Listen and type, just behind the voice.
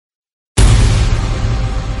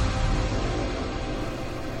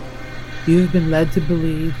You have been led to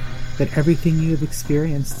believe that everything you have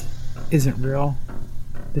experienced isn't real,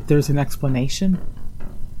 that there's an explanation.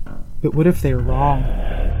 But what if they're wrong?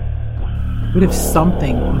 What if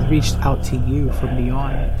something has reached out to you from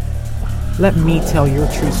beyond? Let me tell your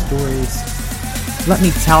true stories. Let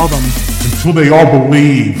me tell them. Until they all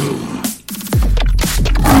believe.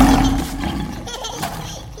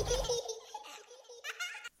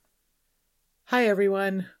 Hi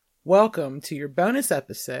everyone. Welcome to your bonus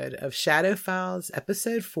episode of Shadow Files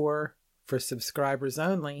Episode 4 for subscribers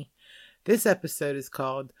only. This episode is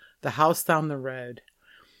called The House Down the Road.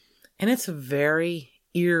 And it's a very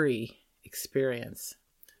eerie experience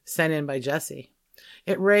sent in by Jesse.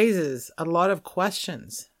 It raises a lot of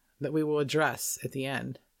questions that we will address at the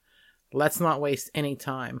end. Let's not waste any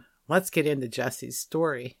time. Let's get into Jesse's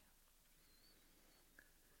story.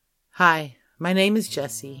 Hi, my name is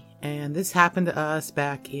Jesse, and this happened to us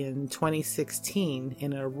back in 2016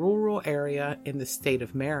 in a rural area in the state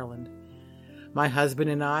of Maryland. My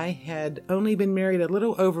husband and I had only been married a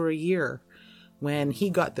little over a year when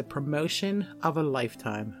he got the promotion of a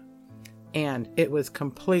lifetime, and it was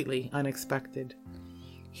completely unexpected.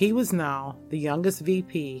 He was now the youngest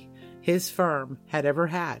VP his firm had ever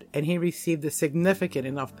had, and he received a significant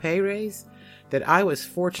enough pay raise that I was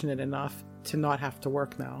fortunate enough to not have to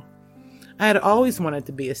work now. I had always wanted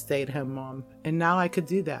to be a stay-at-home mom, and now I could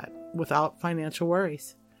do that without financial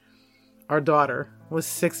worries. Our daughter was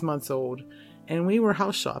 6 months old, and we were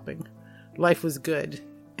house shopping. Life was good,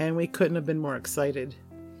 and we couldn't have been more excited.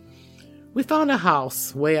 We found a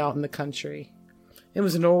house way out in the country. It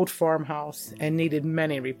was an old farmhouse and needed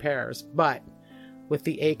many repairs, but with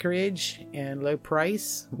the acreage and low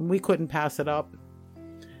price, we couldn't pass it up.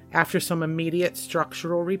 After some immediate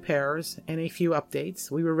structural repairs and a few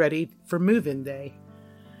updates, we were ready for move-in day.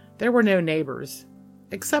 There were no neighbors,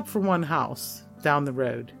 except for one house down the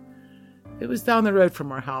road. It was down the road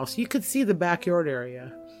from our house. You could see the backyard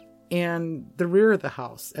area and the rear of the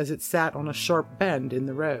house as it sat on a sharp bend in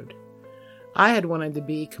the road. I had wanted to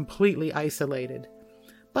be completely isolated,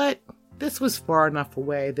 but this was far enough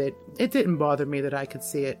away that it didn't bother me that I could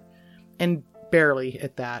see it, and barely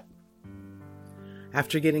at that.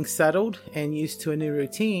 After getting settled and used to a new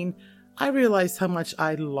routine, I realized how much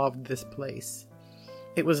I loved this place.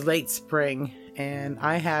 It was late spring, and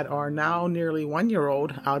I had our now nearly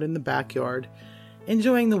 1-year-old out in the backyard,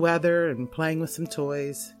 enjoying the weather and playing with some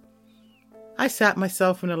toys. I sat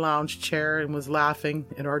myself in a lounge chair and was laughing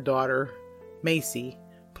at our daughter, Macy,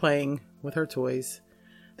 playing with her toys.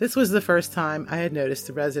 This was the first time I had noticed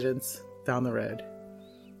the residents down the road.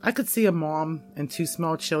 I could see a mom and 2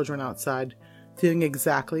 small children outside, doing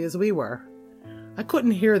exactly as we were. I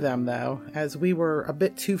couldn't hear them, though, as we were a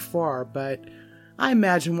bit too far, but I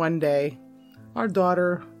imagined one day our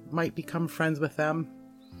daughter might become friends with them.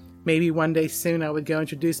 Maybe one day soon I would go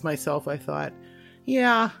introduce myself, I thought.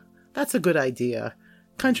 Yeah, that's a good idea.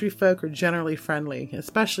 Country folk are generally friendly,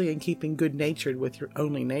 especially in keeping good-natured with your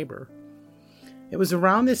only neighbor. It was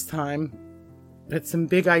around this time that some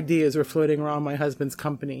big ideas were floating around my husband's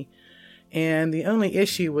company, and the only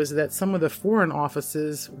issue was that some of the foreign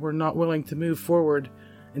offices were not willing to move forward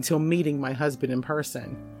until meeting my husband in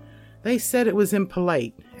person. They said it was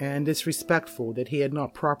impolite and disrespectful that he had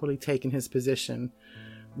not properly taken his position.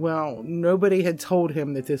 Well, nobody had told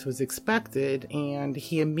him that this was expected, and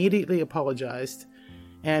he immediately apologized,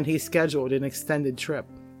 and he scheduled an extended trip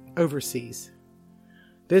overseas.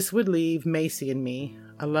 This would leave Macy and me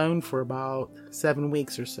alone for about 7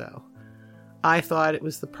 weeks or so. I thought it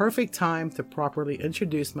was the perfect time to properly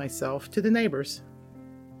introduce myself to the neighbors.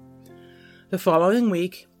 The following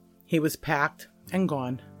week, he was packed and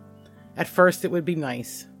gone. At first, it would be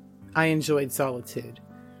nice. I enjoyed solitude,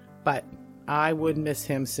 but I would miss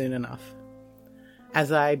him soon enough.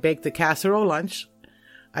 As I baked a casserole lunch,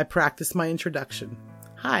 I practiced my introduction.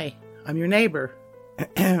 Hi, I'm your neighbor.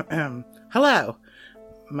 Hello,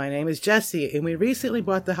 my name is Jesse, and we recently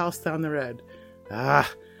bought the house down the road.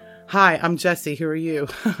 Hi, I'm Jesse. Who are you?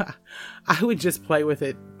 I would just play with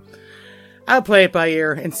it. I'll play it by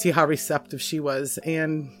ear and see how receptive she was,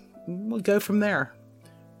 and we'll go from there.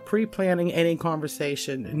 Pre-planning any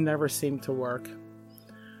conversation never seemed to work.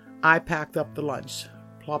 I packed up the lunch,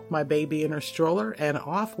 plopped my baby in her stroller, and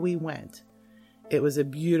off we went. It was a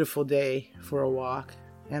beautiful day for a walk,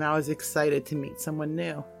 and I was excited to meet someone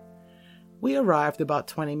new. We arrived about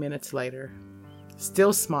 20 minutes later.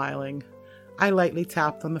 Still smiling, I lightly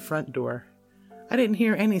tapped on the front door. I didn't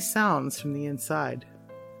hear any sounds from the inside.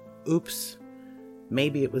 Oops,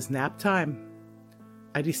 maybe it was nap time.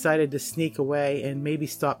 I decided to sneak away and maybe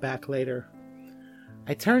stop back later.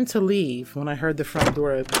 I turned to leave when I heard the front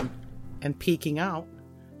door open, and peeking out,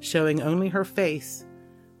 showing only her face,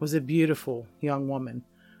 was a beautiful young woman.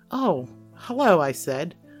 "Oh, hello," I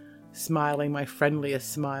said, smiling my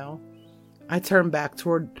friendliest smile. I turned back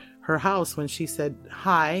toward her house when she said,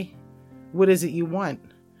 "Hi, what is it you want?"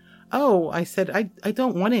 "Oh," I said, I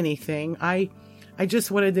don't want anything. I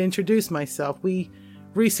just wanted to introduce myself. We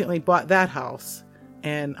recently bought that house."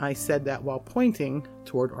 And I said that while pointing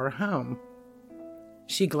toward our home.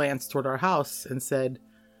 She glanced toward our house and said,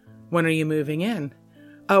 "When are you moving in?"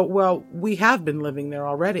 "Oh, well, we have been living there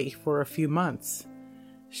already for a few months."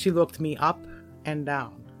 She looked me up and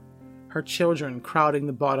down, her children crowding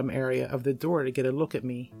the bottom area of the door to get a look at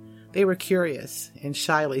me. They were curious and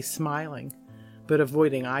shyly smiling, but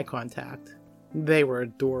avoiding eye contact. They were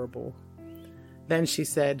adorable. Then she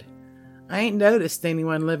said, "I ain't noticed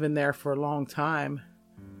anyone living there for a long time."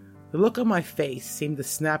 The look on my face seemed to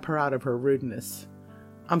snap her out of her rudeness.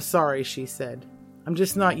 "I'm sorry," she said. "I'm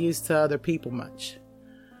just not used to other people much.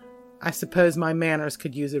 I suppose my manners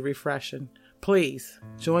could use a refreshing. Please,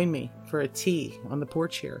 join me for a tea on the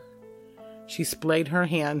porch here." She splayed her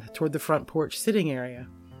hand toward the front porch sitting area.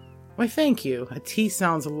 "Why, thank you. A tea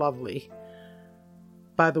sounds lovely.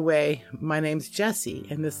 By the way, my name's Jessie,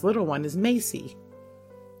 and this little one is Macy.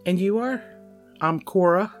 And you are?" "I'm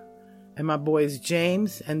Cora, and my boys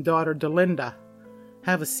James and daughter Delinda.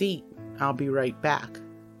 Have a seat. I'll be right back."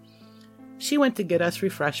 She went to get us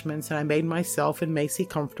refreshments, and I made myself and Macy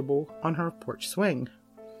comfortable on her porch swing.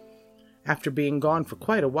 After being gone for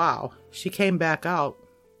quite a while, she came back out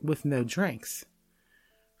with no drinks.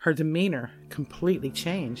 Her demeanor completely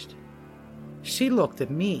changed. She looked at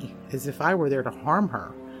me as if I were there to harm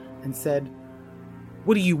her and said,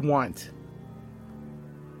 "What do you want?"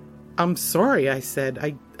 "I'm sorry," I said.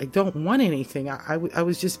 I don't want anything. I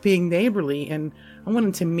was just being neighborly, and I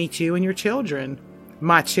wanted to meet you and your children."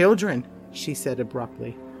 "My children," she said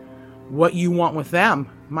abruptly. "What you want with them?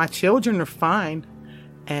 My children are fine,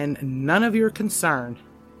 and none of your concern."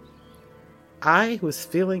 I was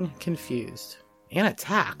feeling confused and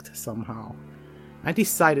attacked somehow. I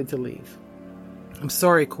decided to leave. "I'm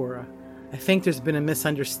sorry, Cora. I think there's been a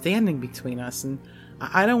misunderstanding between us, and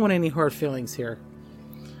I don't want any hard feelings here.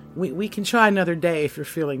 We can try another day if you're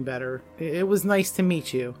feeling better. It was nice to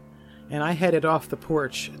meet you." And I headed off the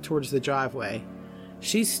porch towards the driveway.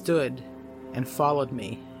 She stood and followed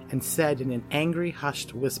me and said in an angry,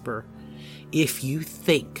 hushed whisper, "If you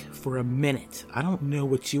think for a minute I don't know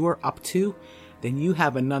what you are up to, then you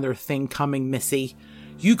have another thing coming, Missy.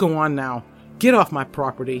 You go on now. Get off my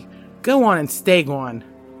property. Go on and stay gone."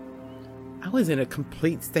 I was in a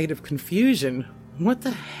complete state of confusion. What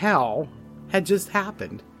the hell had just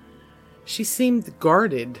happened? She seemed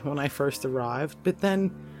guarded when I first arrived, but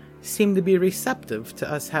then seemed to be receptive to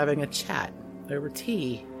us having a chat over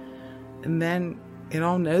tea. And then it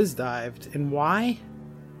all nosedived. And why?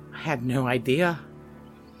 I had no idea.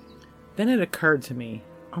 Then it occurred to me,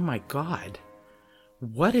 oh my God,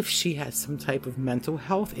 what if she has some type of mental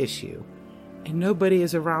health issue and nobody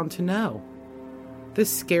is around to know?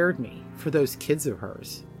 This scared me for those kids of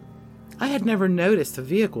hers. I had never noticed a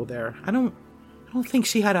vehicle there. I don't think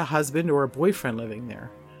she had a husband or a boyfriend living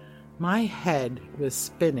there. My head was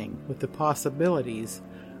spinning with the possibilities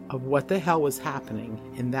of what the hell was happening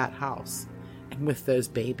in that house and with those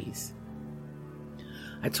babies.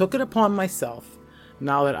 I took it upon myself,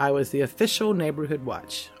 now that I was the official neighborhood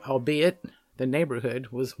watch, albeit the neighborhood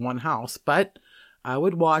was one house, but I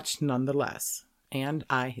would watch nonetheless, and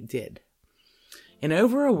I did. In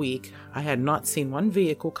over a week, I had not seen one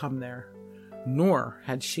vehicle come there, nor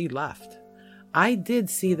had she left. I did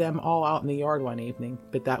see them all out in the yard one evening,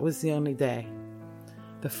 but that was the only day.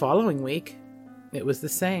 The following week, it was the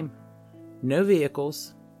same. No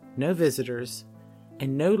vehicles, no visitors,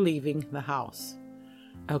 and no leaving the house.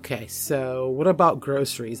 Okay, so what about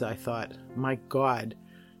groceries, I thought. My God,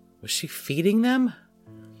 was she feeding them?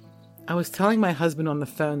 I was telling my husband on the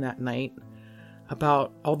phone that night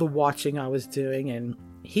about all the watching I was doing, and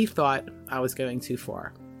he thought I was going too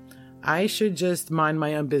far. I should just mind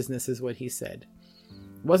my own business, is what he said.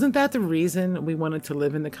 Wasn't that the reason we wanted to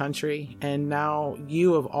live in the country? And now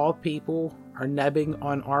you, of all people, are nebbing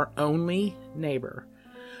on our only neighbor.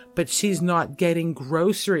 But she's not getting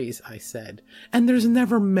groceries, I said. And there's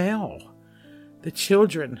never mail. The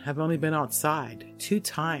children have only been outside 2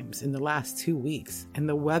 times in the last 2 weeks, and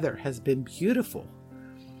the weather has been beautiful.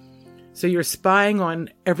 So you're spying on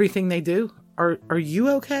everything they do? Are you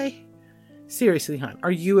okay? Seriously, hon,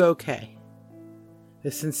 are you okay?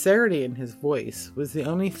 The sincerity in his voice was the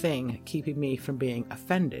only thing keeping me from being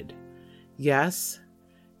offended. Yes,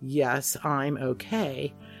 I'm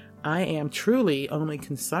okay. I am truly only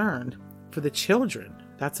concerned for the children,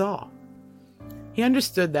 that's all. He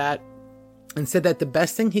understood that and said that the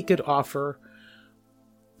best thing he could offer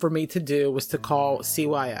for me to do was to call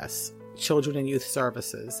CYS, Children and Youth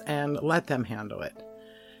Services, and let them handle it.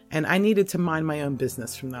 And I needed to mind my own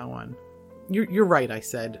business from now on. You're right, I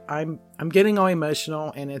said. I'm getting all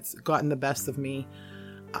emotional and it's gotten the best of me.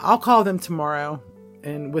 I'll call them tomorrow.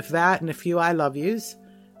 And with that and a few I love yous,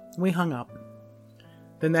 we hung up.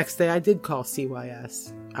 The next day I did call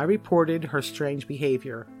CYS. I reported her strange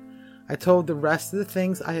behavior. I told the rest of the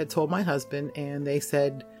things I had told my husband, and they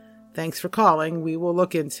said, "Thanks for calling. We will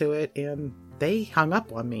look into it." And they hung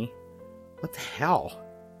up on me. What the hell?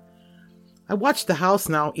 I watched the house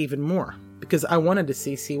now even more because I wanted to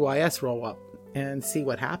see CYS roll up and see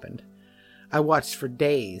what happened. I watched for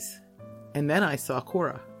days, and then I saw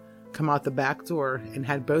Cora come out the back door and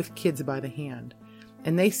had both kids by the hand,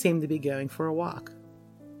 and they seemed to be going for a walk.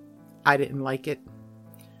 I didn't like it.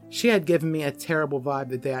 She had given me a terrible vibe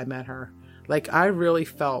the day I met her. Like I really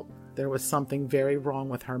felt there was something very wrong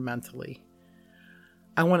with her mentally.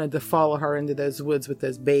 I wanted to follow her into those woods with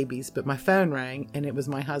those babies, but my phone rang and it was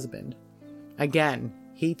my husband. Again,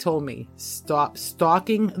 he told me, stop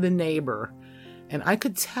stalking the neighbor, and I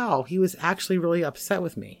could tell he was actually really upset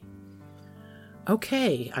with me.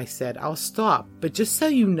 Okay, I said, I'll stop, but just so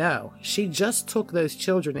you know, she just took those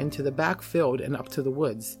children into the back field and up to the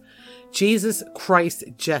woods. Jesus Christ,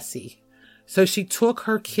 Jesse. So she took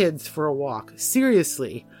her kids for a walk.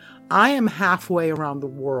 Seriously, I am halfway around the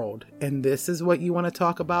world, and this is what you want to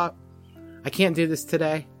talk about? I can't do this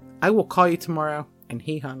today. I will call you tomorrow. And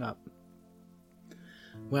he hung up.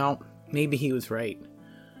 Well, maybe he was right.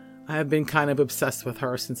 I have been kind of obsessed with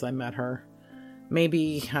her since I met her.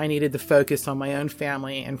 Maybe I needed to focus on my own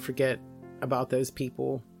family and forget about those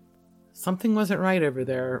people. Something wasn't right over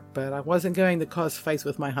there, but I wasn't going to cause fights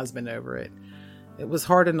with my husband over it. It was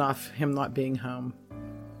hard enough, him not being home.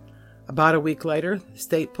 About a week later, the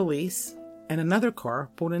state police and another car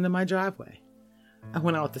pulled into my driveway. I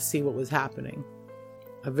went out to see what was happening.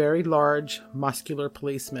 A very large, muscular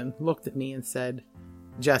policeman looked at me and said,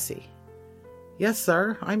 "Jesse." "Yes,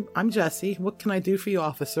 sir. I'm Jesse. What can I do for you,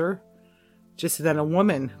 officer?" Just then a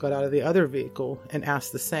woman got out of the other vehicle and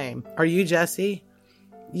asked the same. "Are you Jesse?"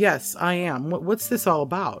 "Yes, I am. What's this all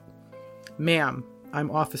about?" "Ma'am,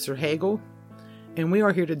 I'm Officer Hagel, and we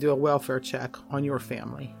are here to do a welfare check on your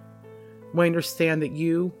family. We understand that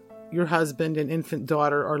you, your husband, and infant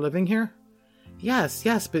daughter are living here?"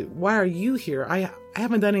 Yes, but why are you here? I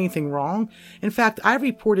haven't done anything wrong. In fact, I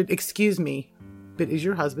reported..." "Excuse me, but is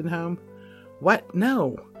your husband home?" "What?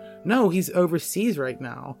 No, he's overseas right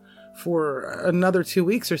now for another 2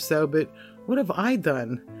 weeks or so, but what have I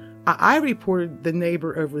done? I reported the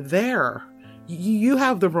neighbor over there. You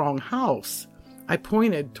have the wrong house." I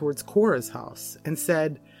pointed towards Cora's house and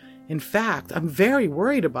said, "In fact, I'm very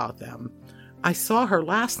worried about them. I saw her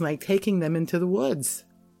last night taking them into the woods."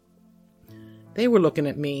 They were looking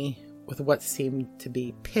at me with what seemed to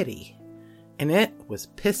be pity, and it was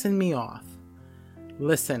pissing me off.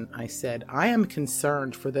 "Listen," I said, "I am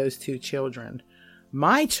concerned for those 2 children.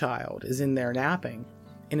 My child is in there napping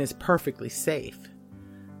and is perfectly safe."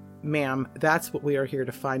 "Ma'am, that's what we are here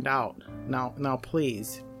to find out. Now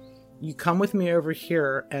please, you come with me over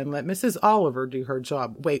here and let Mrs. Oliver do her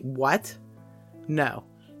job." "Wait, what?" "No,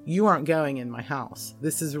 you aren't going in my house.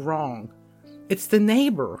 This is wrong. It's the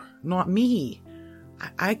neighbor, not me."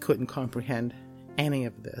 I couldn't comprehend any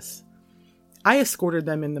of this. I escorted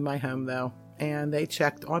them into my home, though, and they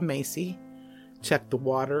checked on Macy, checked the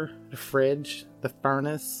water, the fridge, the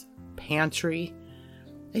furnace, pantry.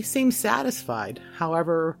 They seemed satisfied.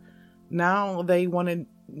 However, now they wanted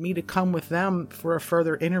me to come with them for a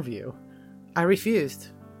further interview. I refused.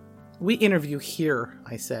 "We interview here,"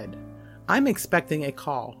 I said. "I'm expecting a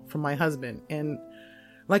call from my husband, and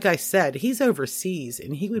like I said, he's overseas,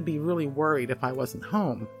 and he would be really worried if I wasn't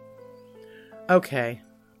home." Okay,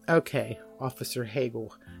 Officer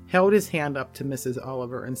Hagel held his hand up to Mrs.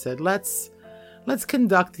 Oliver and said, Let's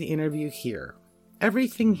conduct the interview here.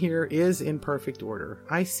 Everything here is in perfect order.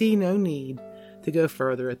 I see no need to go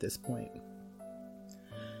further at this point."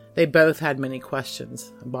 They both had many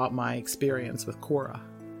questions about my experience with Cora.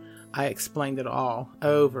 I explained it all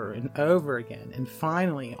over and over again, and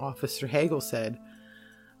finally Officer Hagel said,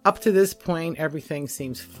 "Up to this point, everything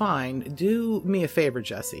seems fine. Do me a favor,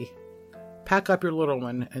 Jesse. Pack up your little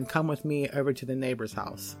one and come with me over to the neighbor's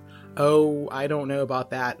house." "Oh, I don't know about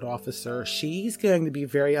that, officer. She's going to be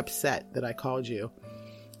very upset that I called you.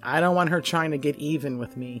 I don't want her trying to get even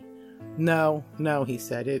with me." No, he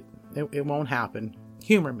said. It won't happen.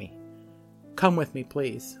 Humor me. Come with me,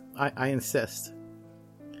 please. I insist."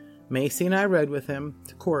 Macy and I rode with him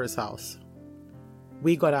to Cora's house.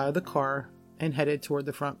 We got out of the car and headed toward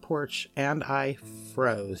the front porch, and I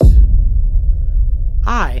froze.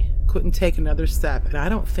 I couldn't take another step, and I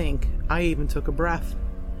don't think I even took a breath.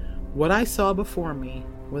 What I saw before me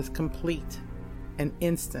was complete and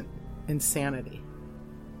instant insanity.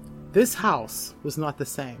 This house was not the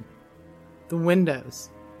same. The windows,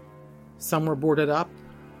 some were boarded up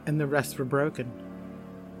and the rest were broken.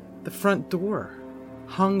 The front door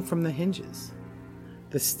hung from the hinges.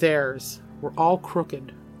 The stairs were all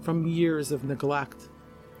crooked from years of neglect.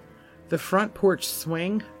 The front porch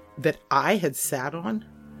swing that I had sat on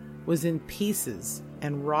was in pieces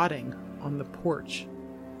and rotting on the porch.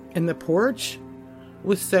 And the porch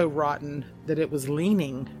was so rotten that it was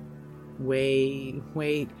leaning. Wait,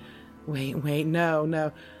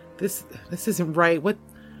 no. This isn't right. What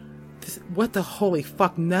the holy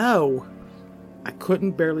fuck, no. I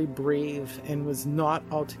couldn't barely breathe and was not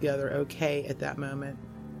altogether okay at that moment.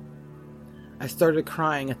 I started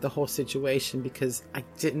crying at the whole situation because I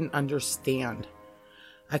didn't understand.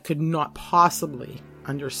 I could not possibly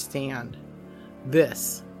understand.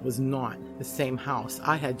 This was not the same house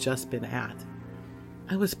I had just been at.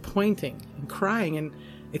 I was pointing and crying and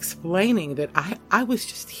explaining that I was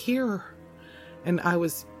just here, and I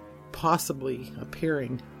was possibly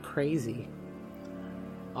appearing crazy.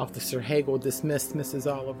 Officer Hagel dismissed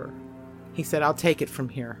Mrs. Oliver. He said, "I'll take it from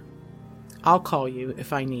here. I'll call you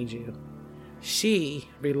if I need you." She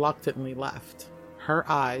reluctantly left, her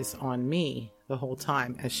eyes on me the whole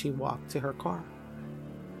time as she walked to her car.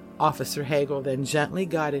 Officer Hagel then gently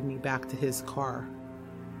guided me back to his car.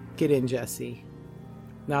 "Get in, Jesse.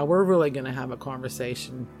 Now we're really going to have a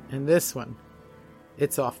conversation, and this one,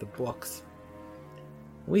 it's off the books."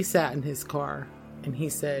 We sat in his car, and he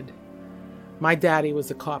said, "My daddy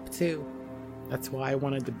was a cop too. That's why I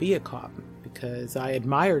wanted to be a cop, because I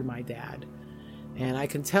admired my dad. And I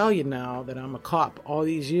can tell you now that I'm a cop. All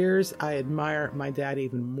these years, I admire my dad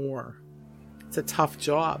even more. It's a tough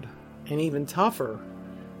job, and even tougher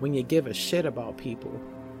when you give a shit about people.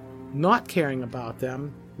 Not caring about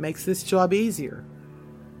them makes this job easier.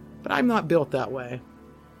 But I'm not built that way.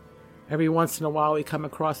 Every once in a while we come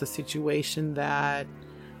across a situation that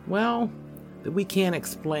we can't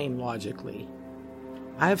explain logically.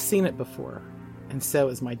 I have seen it before, and so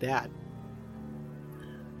has my dad."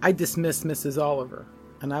 I dismissed Mrs. Oliver,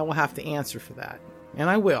 and I will have to answer for that, and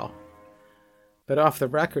I will. But off the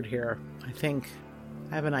record here, I think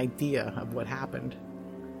I have an idea of what happened.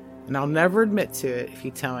 And I'll never admit to it if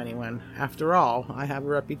you tell anyone. After all, I have a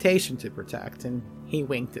reputation to protect. And he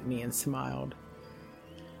winked at me and smiled.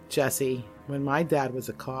 "Jesse, when my dad was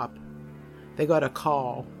a cop, they got a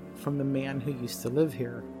call from the man who used to live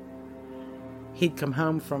here. He'd come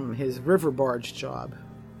home from his river barge job,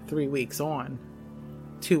 3 weeks on,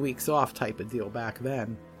 2 weeks off type of deal back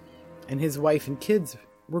then. And his wife and kids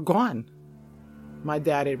were gone. My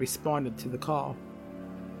dad had responded to the call.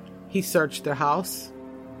 He searched their house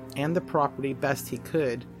and the property best he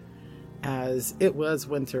could, as it was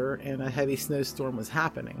winter and a heavy snowstorm was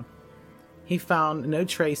happening. He found no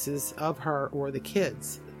traces of her or the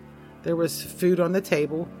kids. There was food on the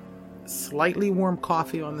table, slightly warm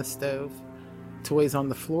coffee on the stove, toys on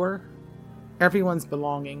the floor. Everyone's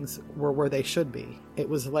belongings were where they should be. It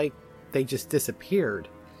was like they just disappeared.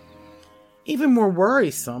 Even more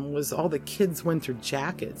worrisome was all the kids' winter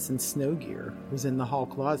jackets and snow gear was in the hall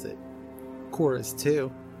closet. Cora's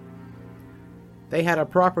too. They had a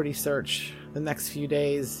property search the next few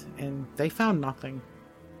days, and they found nothing.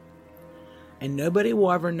 And nobody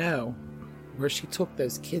will ever know where she took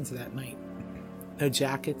those kids that night. No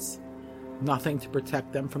jackets, nothing to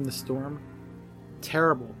protect them from the storm.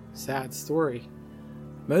 Terrible, sad story.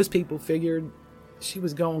 Most people figured she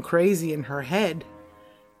was going crazy in her head,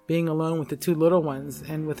 being alone with the 2 little ones,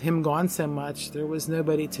 and with him gone so much, there was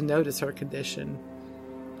nobody to notice her condition.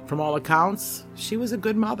 From all accounts, she was a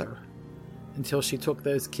good mother, until she took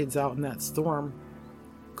those kids out in that storm.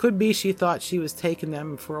 Could be she thought she was taking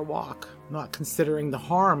them for a walk, not considering the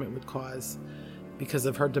harm it would cause because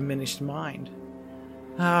of her diminished mind.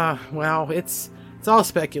 It's all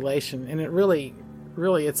speculation, and it really,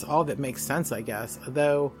 it's all that makes sense, I guess.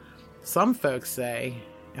 Though some folks say,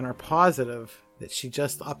 and are positive, that she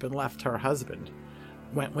just up and left her husband,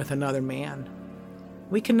 went with another man.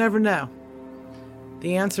 We can never know.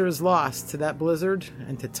 The answer is lost to that blizzard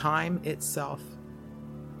and to time itself.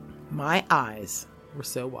 My eyes were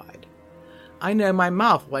so wide. I know my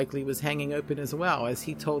mouth likely was hanging open as well as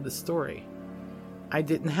he told the story. I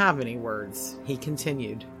didn't have any words. He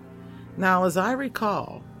continued. Now, as I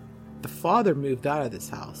recall, the father moved out of this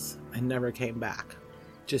house and never came back.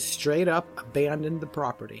 Just straight up abandoned the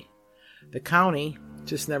property. The county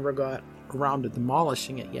just never got around to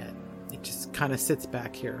demolishing it yet. It just just kind of sits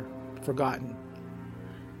back here, forgotten.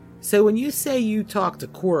 So when you say you talked to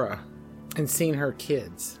Cora and seen her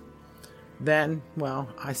kids, then, well,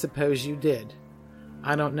 I suppose you did.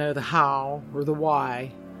 I don't know the how or the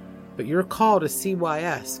why, but your call to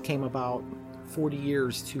CYS came about 40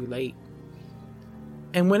 years too late.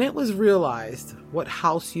 And when it was realized what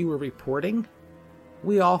house you were reporting,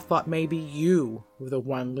 we all thought maybe you were the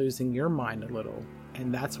one losing your mind a little,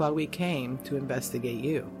 and that's why we came to investigate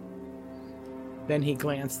you. Then he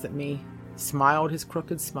glanced at me, smiled his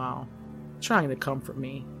crooked smile, trying to comfort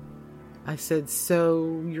me. I said,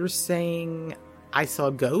 "So you're saying I saw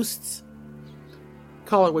ghosts?"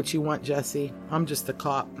 "Call it what you want, Jesse. I'm just a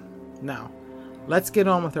cop. Now, let's get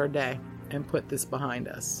on with our day and put this behind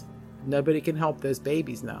us. Nobody can help those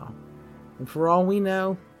babies now. And for all we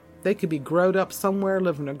know, they could be growed up somewhere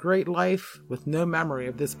living a great life with no memory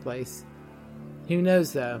of this place. Who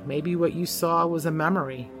knows though, maybe what you saw was a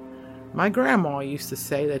memory. My grandma used to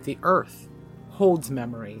say that the earth holds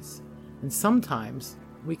memories, and sometimes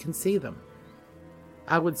we can see them.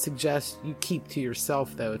 I would suggest you keep to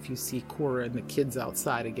yourself though if you see Cora and the kids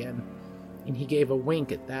outside again." And he gave a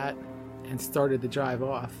wink at that and started to drive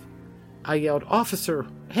off. I yelled, "Officer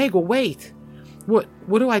Hagel, wait! What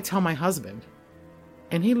do I tell my husband?"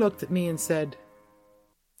 And he looked at me and said,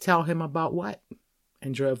 "Tell him about what?"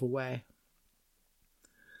 and drove away.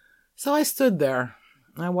 So I stood there.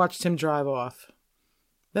 I watched him drive off.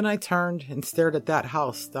 Then I turned and stared at that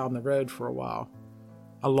house down the road for a while.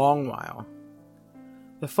 A long while.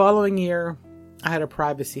 The following year, I had a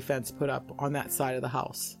privacy fence put up on that side of the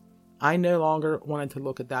house. I no longer wanted to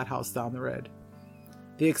look at that house down the road.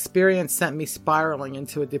 The experience sent me spiraling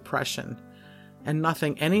into a depression, and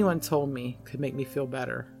nothing anyone told me could make me feel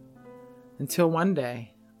better. Until one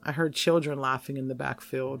day, I heard children laughing in the back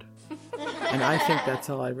field, and I think that's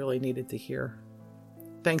all I really needed to hear.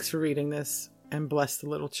 Thanks for reading this, and bless the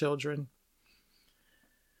little children.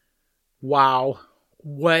 Wow,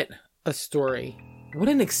 what a story. What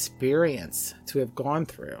an experience to have gone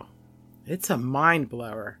through. It's a mind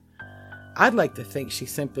blower. I'd like to think she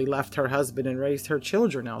simply left her husband and raised her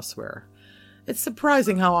children elsewhere. It's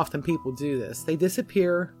surprising how often people do this. They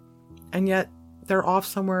disappear, and yet they're off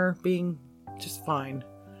somewhere being just fine.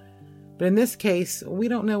 But in this case, we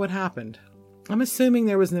don't know what happened. I'm assuming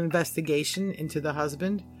there was an investigation into the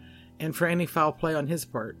husband and for any foul play on his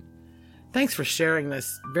part. Thanks for sharing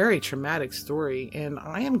this very traumatic story, and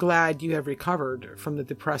I am glad you have recovered from the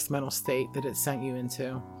depressed mental state that it sent you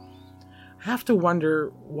into. I have to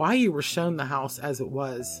wonder why you were shown the house as it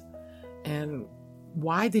was, and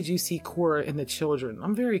why did you see Cora and the children?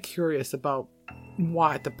 I'm very curious about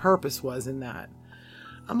what the purpose was in that.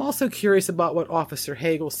 I'm also curious about what Officer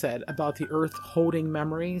Hagel said about the Earth holding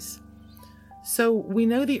memories. So we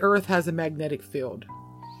know the Earth has a magnetic field.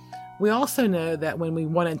 We also know that when we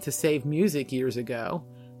wanted to save music years ago,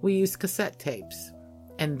 we used cassette tapes,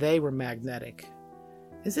 and they were magnetic.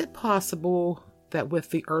 Is it possible that with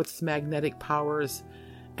the Earth's magnetic powers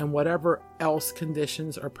and whatever else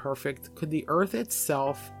conditions are perfect, could the Earth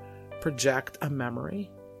itself project a memory?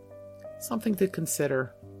 Something to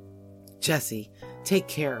consider. Jesse, take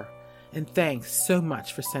care, and thanks so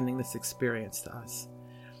much for sending this experience to us.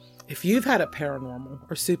 If you've had a paranormal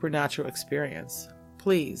or supernatural experience,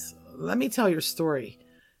 please let me tell your story.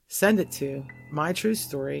 Send it to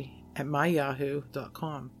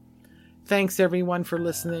mytruestory@myyahoo.com. Thanks everyone for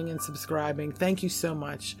listening and subscribing. Thank you so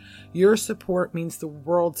much. Your support means the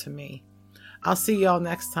world to me. I'll see y'all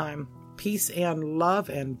next time. Peace and love,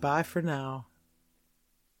 and bye for now.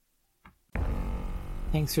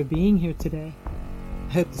 Thanks for being here today.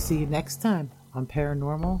 I hope to see you next time on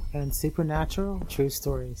Paranormal and Supernatural True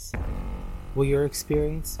Stories. Will your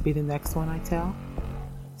experience be the next one I tell?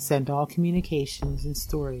 Send all communications and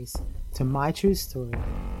stories to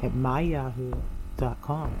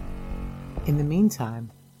mytruestory@myyahoo.com. In the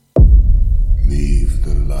meantime, Leave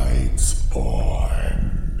the light.